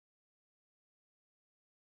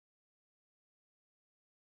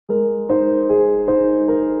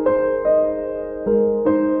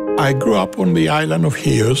I grew up on the island of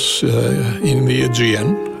Chios in the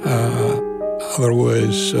Aegean,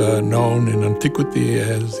 otherwise known in antiquity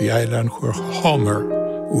as the island where Homer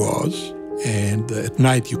was. And at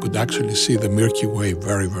night, you could actually see the Milky Way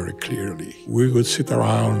very, very clearly. We would sit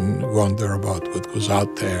around and wonder about what was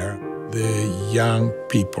out there. The young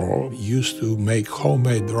people used to make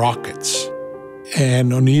homemade rockets.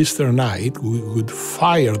 And on Easter night, we would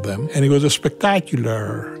fire them. And it was a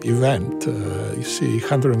spectacular event. You see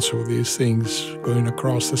hundreds of these things going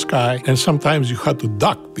across the sky. And sometimes you had to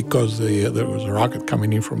duck because there was a rocket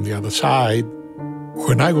coming in from the other side.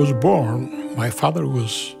 When I was born, my father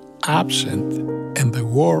was absent, and the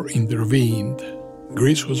war intervened.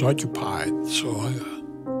 Greece was occupied, so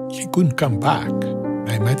he couldn't come back.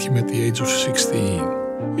 I met him at the age of 16.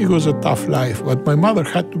 It was a tough life, but my mother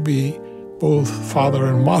had to be both father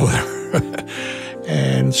and mother.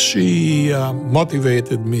 And she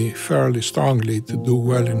motivated me fairly strongly to do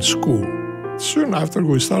well in school. Soon after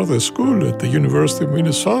we started school at the University of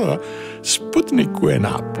Minnesota, Sputnik went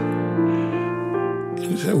up.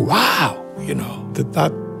 And you say, wow, at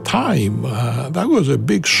that time, that was a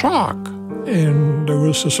big shock. And there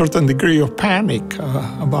was a certain degree of panic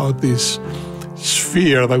about this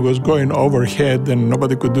sphere that was going overhead and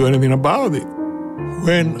nobody could do anything about it.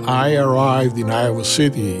 When I arrived in Iowa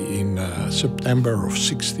City in September of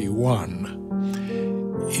 '61,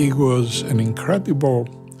 it was an incredible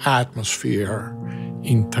atmosphere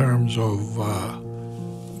in terms of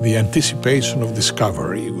the anticipation of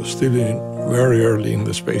discovery. It was still very early in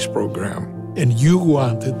the space program. And you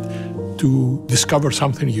wanted to discover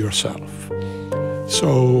something yourself.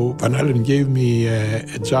 So Van Allen gave me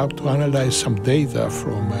a job to analyze some data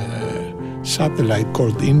from a satellite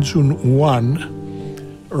called Injun-1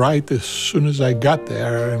 right as soon as I got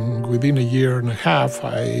there. And within a year and a half,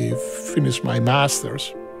 I finished my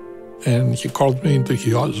master's. And he called me into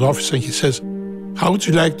his office and he says, how would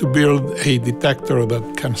you like to build a detector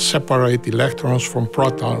that can separate electrons from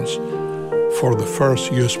protons for the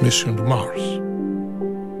first U.S. mission to Mars?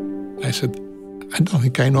 I said, I don't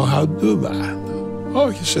think I know how to do that. Oh,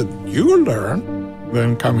 he said, you will learn.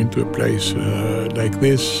 Then coming to a place like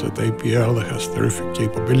this at APL that has terrific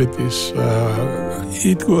capabilities,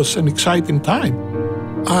 it was an exciting time.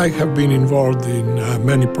 I have been involved in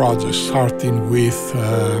many projects, starting with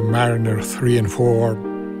Mariner 3 and 4,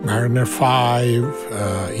 Mariner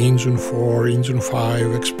 5, Engine 4, Engine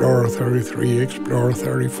 5, Explorer 33, Explorer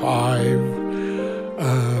 35,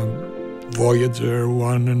 Voyager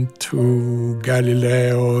 1 and 2,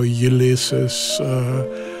 Galileo, Ulysses,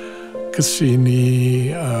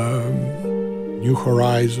 Cassini, New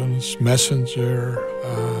Horizons, Messenger.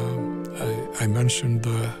 I mentioned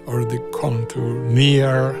already gone to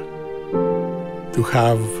NEAR to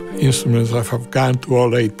have instruments that have gone to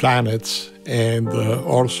all 8 planets, and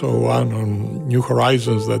also one on New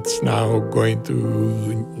Horizons that's now going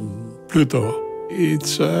to Pluto. It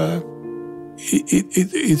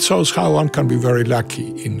shows how one can be very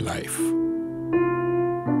lucky in life.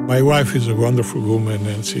 My wife is a wonderful woman,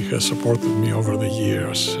 and she has supported me over the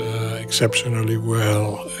years exceptionally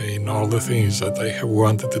well in all the things that I have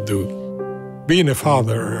wanted to do. Being a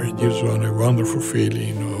father gives one a wonderful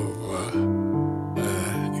feeling of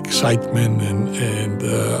excitement and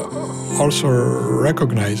also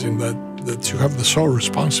recognizing that you have the sole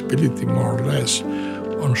responsibility, more or less,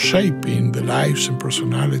 on shaping the lives and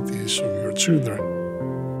personalities of your children.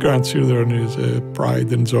 Grandchildren is a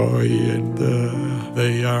pride and joy, and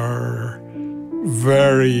they are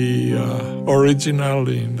very original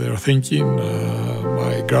in their thinking.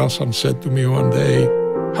 My grandson said to me one day,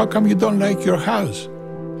 how come you don't like your house?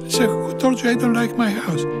 I said, who told you I don't like my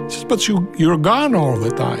house? He says, but you're gone all the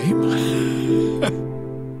time.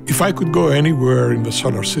 If I could go anywhere in the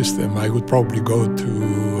solar system, I would probably go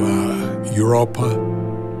to Europa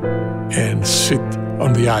and sit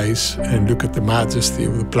on the ice and look at the majesty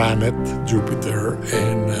of the planet, Jupiter,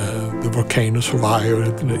 and the volcanoes of Io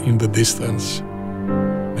in the distance.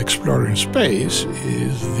 Exploring space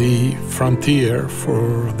is the frontier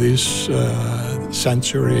for this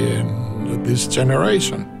century and this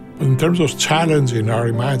generation. In terms of challenging our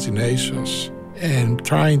imaginations and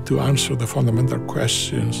trying to answer the fundamental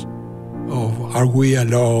questions of are we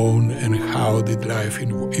alone and how did life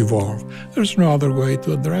evolve, there's no other way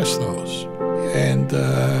to address those. And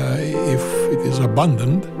if it is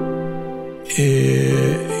abundant,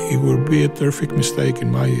 it will be a terrific mistake in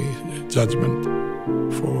my judgment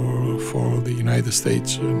for the United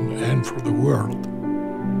States and for the world.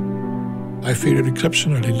 I feel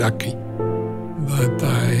exceptionally lucky that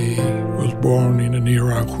I was born in an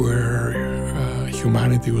era where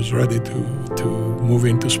humanity was ready to move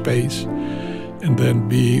into space. and then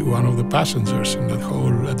be one of the passengers in that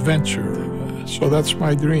whole adventure. So that's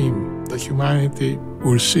my dream, that humanity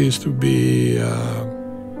will cease to be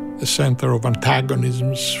a center of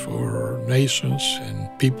antagonisms for nations and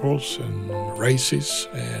peoples and races,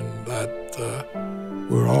 and that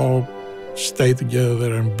we'll all stay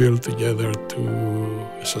together and build together to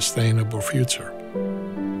a sustainable future.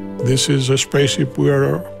 This is a spaceship we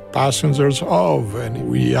are passengers of, and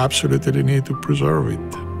we absolutely need to preserve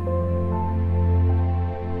it.